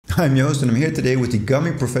I'm Joost and I'm here today with the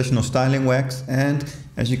Gummy Professional Styling Wax, and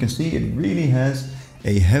as you can see it really has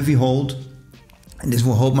a heavy hold and this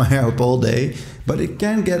will hold my hair up all day, but it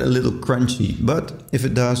can get a little crunchy. But if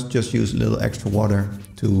it does, just use a little extra water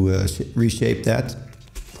to reshape that.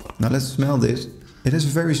 Now let's smell this. It has a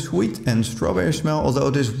very sweet and strawberry smell, although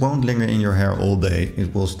this won't linger in your hair all day.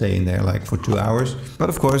 It will stay in there like for 2 hours. But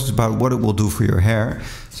of course it's about what it will do for your hair.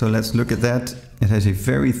 So let's look at that. It has a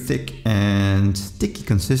very thick and sticky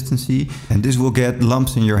consistency, and this will get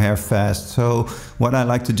lumps in your hair fast. So what I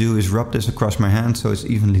like to do is rub this across my hand so it's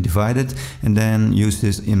evenly divided, and then use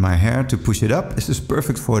this in my hair to push it up. This is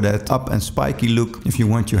perfect for that up and spiky look if you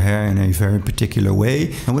want your hair in a very particular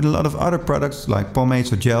way. And with a lot of other products like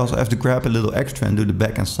pomades or gels, I have to grab a little extra and do the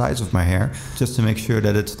back and sides of my hair just to make sure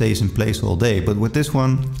that it stays in place all day. But with this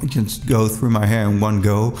one, I can just go through my hair in one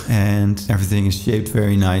go and everything is shaped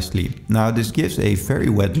very nicely. Now this gives a very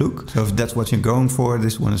wet look, so if that's what you're going for,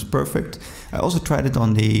 this one is perfect. I also tried it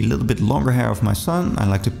on the little bit longer hair of my son. I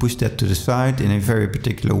like to push that to the side in a very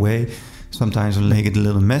particular way. Sometimes I'll make it a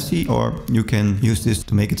little messy, or you can use this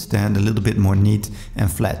to make it stand a little bit more neat and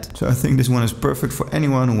flat. So I think this one is perfect for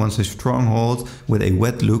anyone who wants a strong hold with a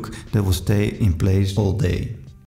wet look that will stay in place all day.